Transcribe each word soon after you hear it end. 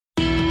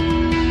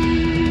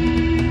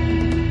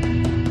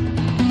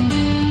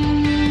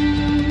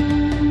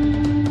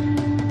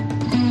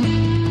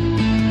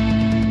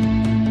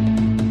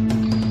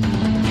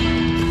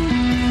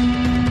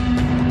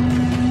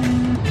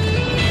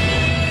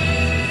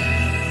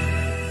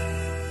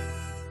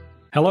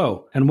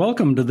Hello, and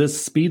welcome to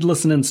this Speed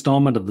Listen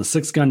installment of the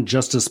Six Gun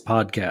Justice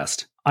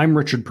podcast. I'm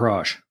Richard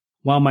Prosch.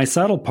 While my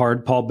saddle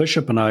pard, Paul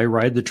Bishop, and I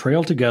ride the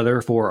trail together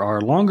for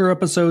our longer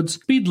episodes,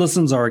 Speed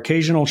Listens are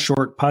occasional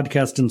short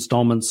podcast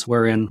installments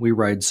wherein we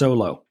ride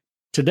solo.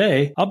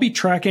 Today, I'll be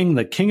tracking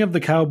the King of the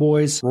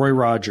Cowboys, Roy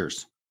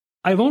Rogers.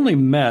 I've only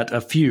met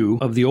a few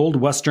of the old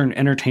Western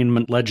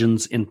entertainment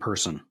legends in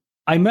person.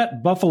 I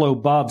met Buffalo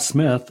Bob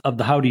Smith of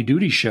the Howdy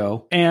Doody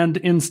Show, and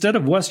instead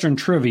of Western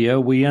trivia,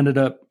 we ended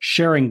up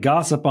sharing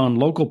gossip on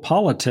local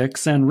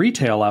politics and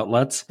retail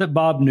outlets that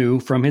Bob knew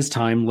from his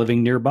time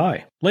living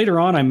nearby. Later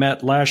on, I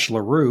met Lash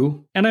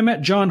LaRue, and I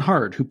met John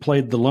Hart, who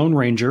played the Lone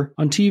Ranger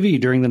on TV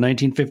during the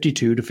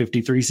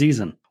 1952-53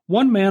 season.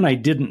 One man I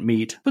didn't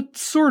meet, but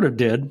sort of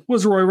did,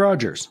 was Roy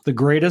Rogers, the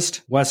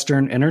greatest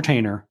Western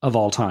entertainer of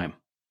all time.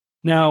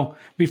 Now,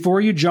 before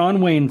you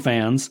John Wayne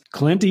fans,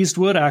 Clint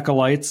Eastwood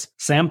acolytes,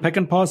 Sam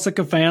Peckinpah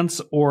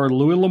sycophants, or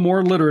Louis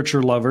L'Amour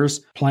literature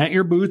lovers plant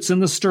your boots in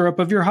the stirrup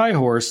of your high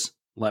horse,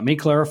 let me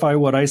clarify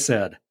what I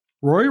said.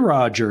 Roy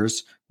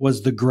Rogers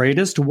was the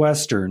greatest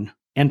Western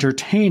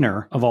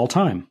entertainer of all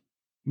time.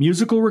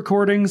 Musical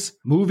recordings,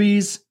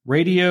 movies,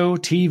 radio,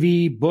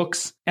 TV,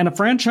 books, and a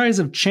franchise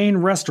of chain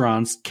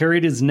restaurants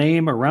carried his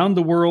name around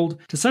the world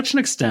to such an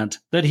extent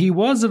that he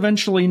was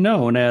eventually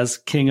known as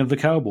King of the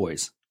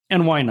Cowboys.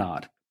 And why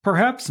not?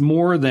 Perhaps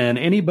more than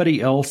anybody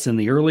else in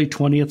the early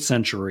 20th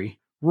century,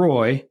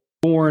 Roy,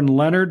 born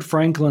Leonard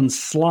Franklin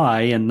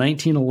Sly in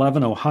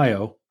 1911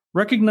 Ohio,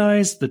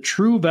 recognized the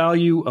true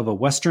value of a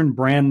Western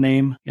brand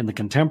name in the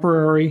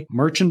contemporary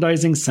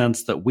merchandising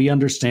sense that we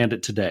understand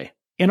it today.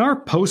 In our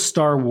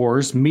post-Star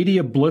Wars,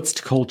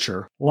 media-blitzed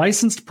culture,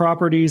 licensed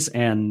properties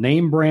and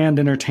name-brand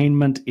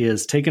entertainment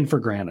is taken for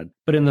granted.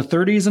 But in the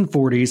 30s and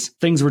 40s,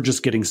 things were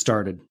just getting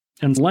started.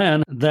 And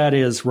Len, that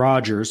is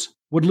Rogers,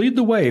 would lead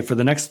the way for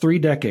the next 3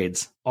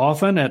 decades,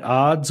 often at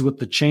odds with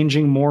the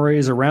changing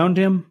mores around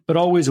him, but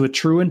always with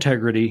true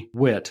integrity,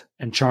 wit,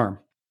 and charm.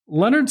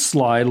 Leonard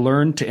Sly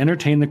learned to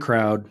entertain the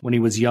crowd when he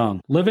was young.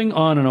 Living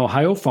on an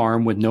Ohio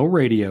farm with no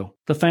radio,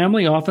 the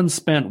family often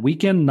spent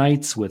weekend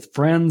nights with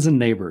friends and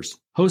neighbors,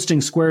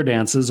 hosting square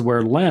dances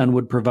where Len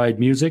would provide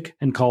music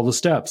and call the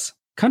steps.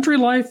 Country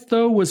life,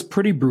 though, was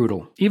pretty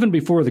brutal, even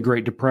before the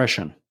Great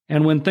Depression.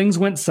 And when things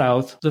went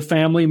south, the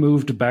family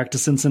moved back to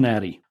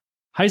Cincinnati.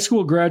 High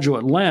school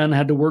graduate Len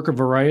had to work a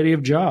variety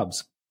of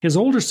jobs. His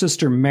older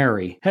sister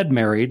Mary had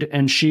married,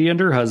 and she and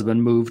her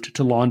husband moved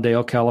to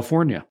Lawndale,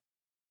 California.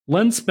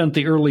 Len spent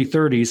the early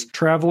 30s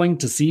traveling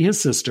to see his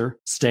sister,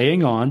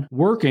 staying on,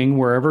 working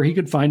wherever he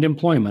could find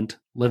employment,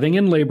 living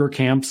in labor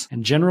camps,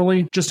 and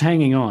generally just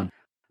hanging on.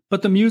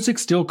 But the music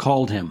still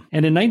called him,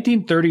 and in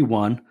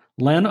 1931,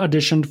 Len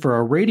auditioned for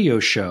a radio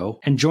show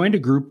and joined a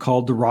group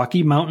called the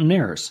Rocky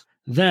Mountaineers,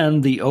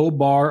 then the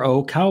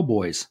O-Bar-O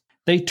Cowboys.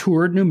 They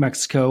toured New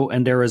Mexico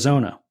and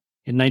Arizona.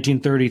 In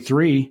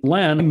 1933,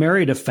 Len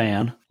married a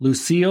fan,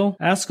 Lucille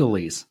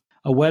Ascalise,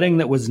 a wedding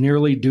that was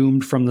nearly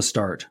doomed from the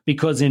start,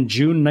 because in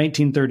June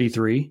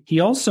 1933,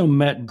 he also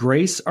met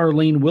Grace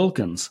Arlene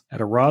Wilkins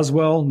at a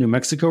Roswell, New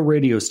Mexico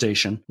radio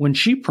station when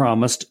she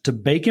promised to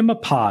bake him a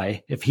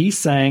pie if he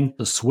sang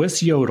the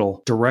Swiss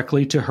Yodel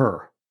directly to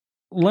her.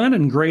 Len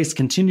and Grace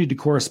continued to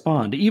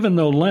correspond, even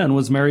though Len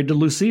was married to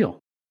Lucille.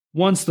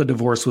 Once the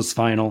divorce was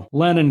final,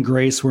 Len and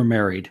Grace were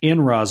married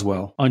in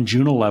Roswell on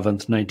June 11,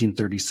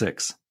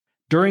 1936.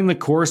 During the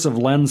course of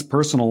Len's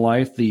personal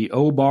life, the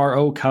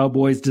O-Bar-O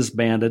Cowboys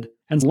disbanded,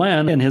 and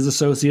Len and his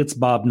associates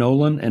Bob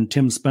Nolan and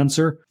Tim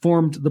Spencer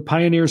formed the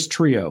Pioneers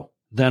Trio,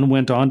 then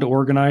went on to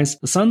organize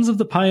the Sons of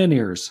the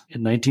Pioneers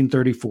in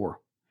 1934.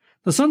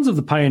 The Sons of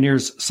the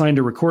Pioneers signed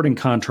a recording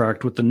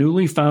contract with the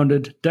newly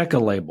founded Decca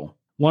label.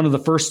 One of the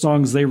first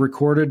songs they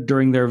recorded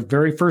during their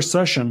very first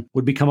session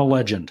would become a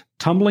legend,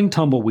 Tumbling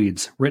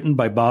Tumbleweeds, written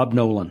by Bob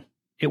Nolan.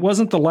 It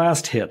wasn't the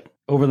last hit.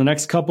 Over the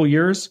next couple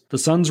years, the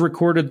Sons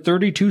recorded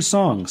 32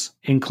 songs,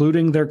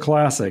 including their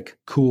classic,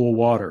 Cool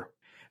Water.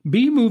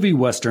 B-movie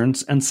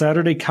westerns and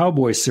Saturday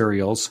cowboy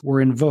serials were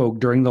in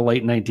vogue during the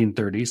late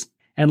 1930s,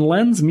 and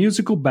Len's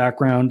musical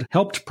background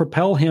helped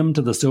propel him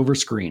to the silver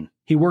screen.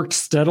 He worked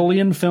steadily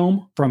in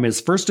film from his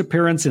first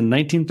appearance in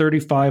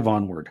 1935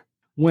 onward.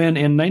 When,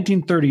 in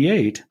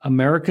 1938,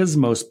 America's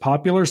most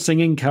popular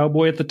singing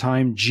cowboy at the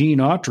time, Gene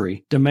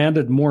Autry,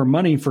 demanded more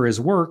money for his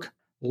work,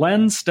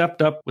 Len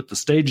stepped up with the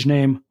stage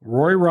name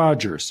Roy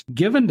Rogers,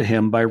 given to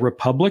him by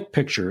Republic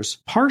Pictures,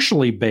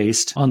 partially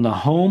based on the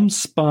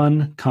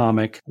homespun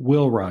comic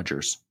Will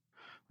Rogers.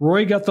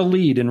 Roy got the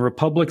lead in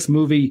Republic's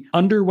movie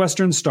Under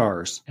Western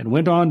Stars and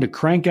went on to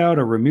crank out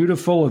a remuda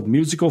full of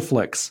musical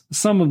flicks,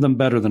 some of them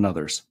better than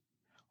others.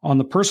 On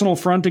the personal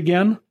front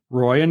again,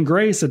 Roy and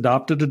Grace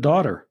adopted a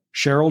daughter,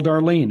 Cheryl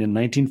Darlene, in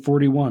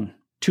 1941.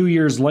 2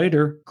 years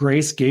later,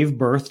 Grace gave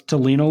birth to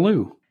Lena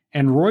Lou,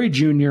 and Roy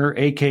Jr.,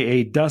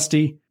 a.k.a.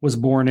 Dusty, was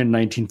born in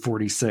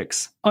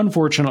 1946.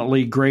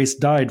 Unfortunately, Grace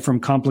died from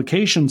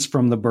complications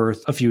from the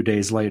birth a few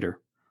days later.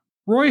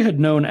 Roy had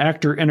known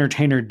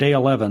actor-entertainer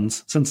Dale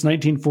Evans since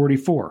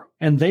 1944,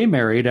 and they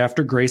married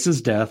after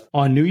Grace's death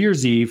on New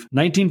Year's Eve,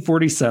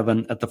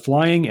 1947, at the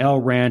Flying L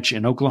Ranch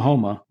in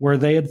Oklahoma, where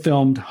they had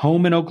filmed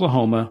Home in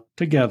Oklahoma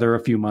together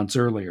a few months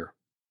earlier.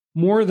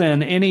 More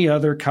than any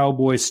other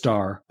cowboy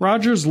star,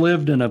 Rogers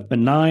lived in a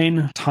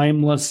benign,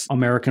 timeless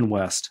American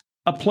West,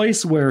 a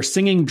place where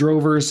singing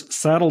drovers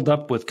saddled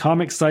up with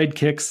comic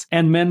sidekicks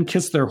and men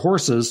kissed their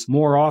horses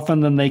more often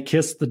than they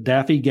kissed the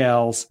daffy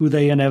gals who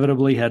they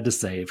inevitably had to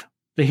save.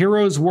 The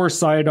heroes wore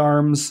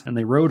sidearms and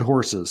they rode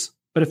horses,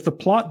 but if the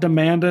plot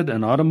demanded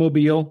an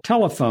automobile,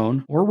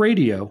 telephone, or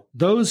radio,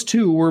 those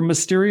too were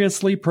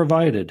mysteriously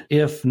provided,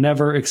 if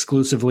never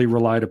exclusively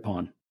relied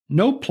upon.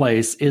 No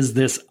place is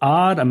this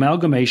odd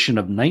amalgamation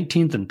of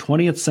 19th and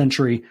 20th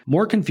century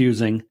more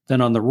confusing than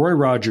on The Roy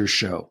Rogers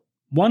Show,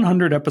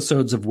 100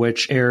 episodes of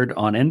which aired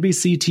on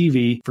NBC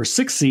TV for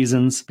 6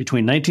 seasons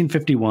between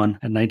 1951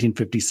 and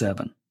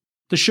 1957.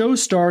 The show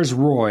stars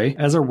Roy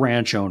as a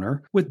ranch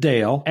owner, with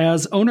Dale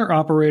as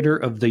owner-operator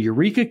of the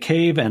Eureka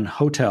Cave and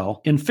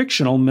Hotel in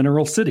fictional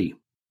Mineral City.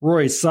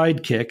 Roy's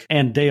sidekick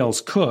and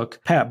Dale's cook,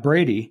 Pat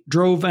Brady,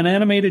 drove an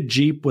animated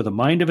Jeep with a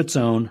mind of its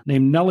own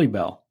named Nellie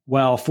Bell,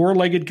 while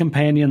four-legged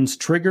companions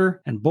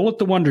Trigger and Bullet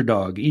the Wonder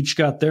Dog each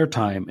got their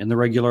time in the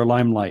regular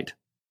limelight.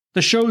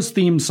 The show's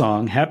theme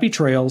song, Happy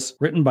Trails,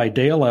 written by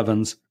Dale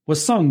Evans,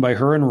 was sung by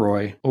her and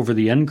Roy over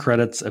the end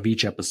credits of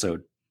each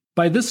episode.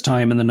 By this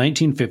time in the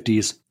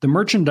 1950s, the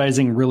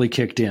merchandising really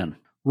kicked in.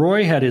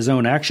 Roy had his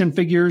own action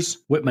figures,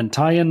 Whitman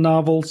tie-in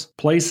novels,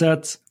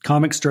 playsets,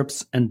 comic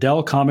strips, and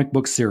Dell comic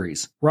book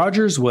series.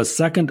 Rogers was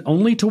second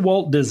only to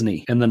Walt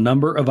Disney in the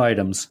number of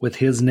items with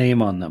his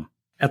name on them.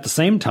 At the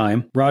same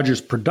time,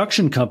 Rogers'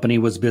 production company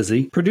was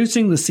busy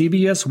producing the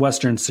CBS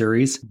Western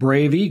series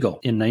Brave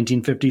Eagle in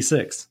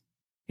 1956.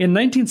 In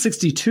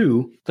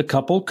 1962, the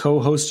couple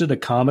co-hosted a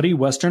comedy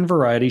Western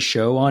variety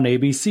show on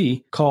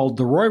ABC called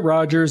The Roy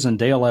Rogers and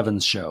Dale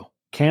Evans Show.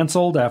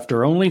 Cancelled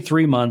after only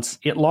 3 months,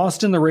 it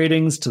lost in the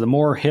ratings to the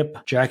more hip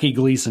Jackie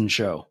Gleason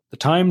Show. The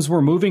times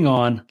were moving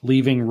on,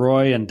 leaving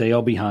Roy and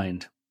Dale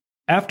behind.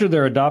 After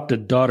their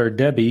adopted daughter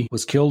Debbie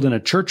was killed in a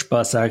church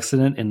bus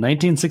accident in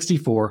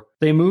 1964,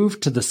 they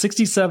moved to the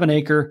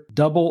 67-acre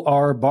Double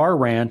R Bar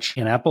Ranch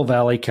in Apple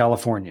Valley,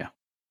 California.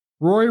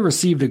 Roy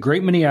received a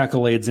great many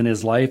accolades in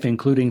his life,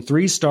 including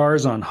 3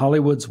 stars on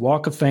Hollywood's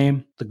Walk of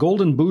Fame, the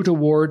Golden Boot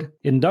Award,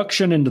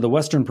 induction into the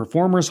Western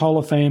Performers Hall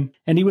of Fame,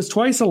 and he was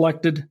twice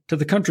elected to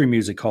the Country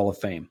Music Hall of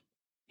Fame.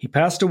 He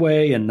passed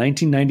away in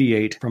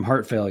 1998 from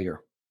heart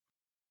failure.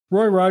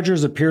 Roy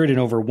Rogers appeared in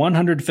over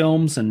 100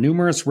 films and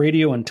numerous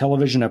radio and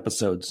television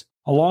episodes.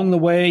 Along the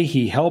way,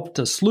 he helped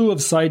a slew of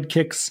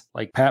sidekicks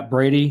like Pat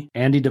Brady,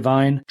 Andy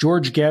Devine,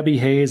 George Gabby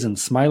Hayes, and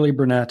Smiley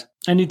Burnett,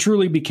 and he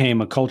truly became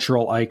a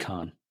cultural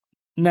icon.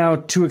 Now,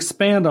 to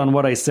expand on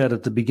what I said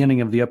at the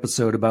beginning of the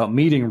episode about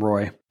meeting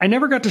Roy, I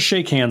never got to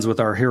shake hands with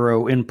our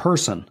hero in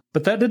person,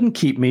 but that didn't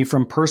keep me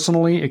from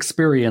personally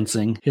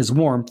experiencing his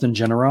warmth and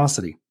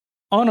generosity.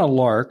 On a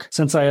lark,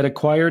 since I had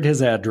acquired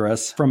his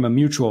address from a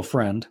mutual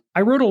friend,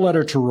 I wrote a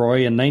letter to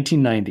Roy in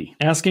 1990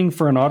 asking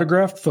for an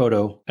autographed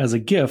photo as a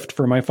gift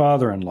for my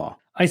father-in-law.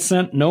 I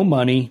sent no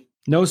money,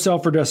 no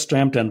self-addressed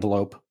stamped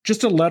envelope,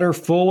 just a letter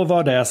full of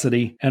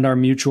audacity and our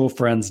mutual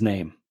friend's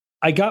name.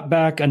 I got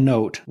back a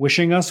note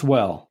wishing us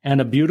well and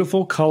a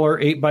beautiful color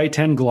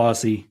 8x10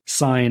 glossy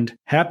signed,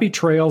 "Happy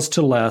Trails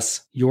to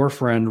Les, your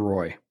friend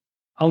Roy."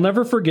 I'll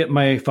never forget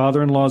my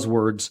father-in-law's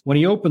words when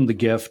he opened the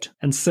gift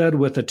and said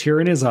with a tear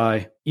in his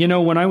eye, "You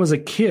know, when I was a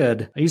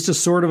kid, I used to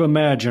sort of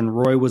imagine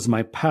Roy was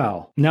my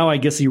pal. Now I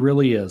guess he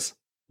really is."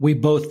 We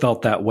both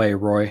felt that way,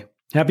 Roy.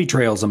 Happy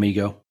trails,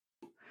 amigo.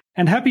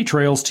 And happy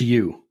trails to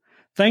you.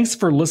 Thanks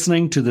for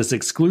listening to this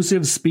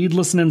exclusive Speed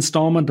Listen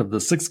installment of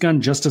the Six Gun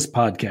Justice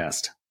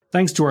podcast.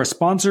 Thanks to our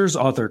sponsors,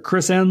 author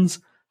Chris Enns,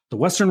 the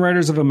Western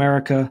Writers of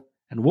America,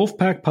 and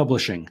Wolfpack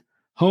Publishing,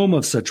 home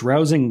of such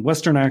rousing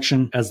Western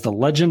action as The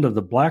Legend of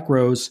the Black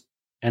Rose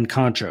and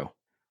Concho.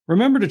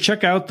 Remember to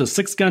check out the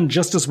Six Gun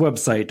Justice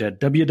website at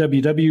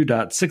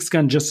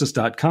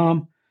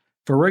www.sixgunjustice.com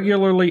for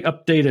regularly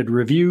updated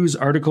reviews,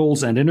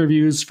 articles, and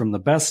interviews from the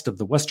best of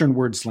the Western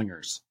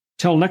wordslingers.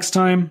 Till next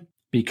time,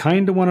 be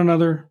kind to one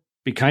another,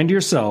 be kind to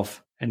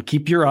yourself, and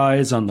keep your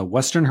eyes on the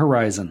Western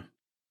horizon.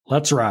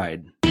 Let's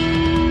ride.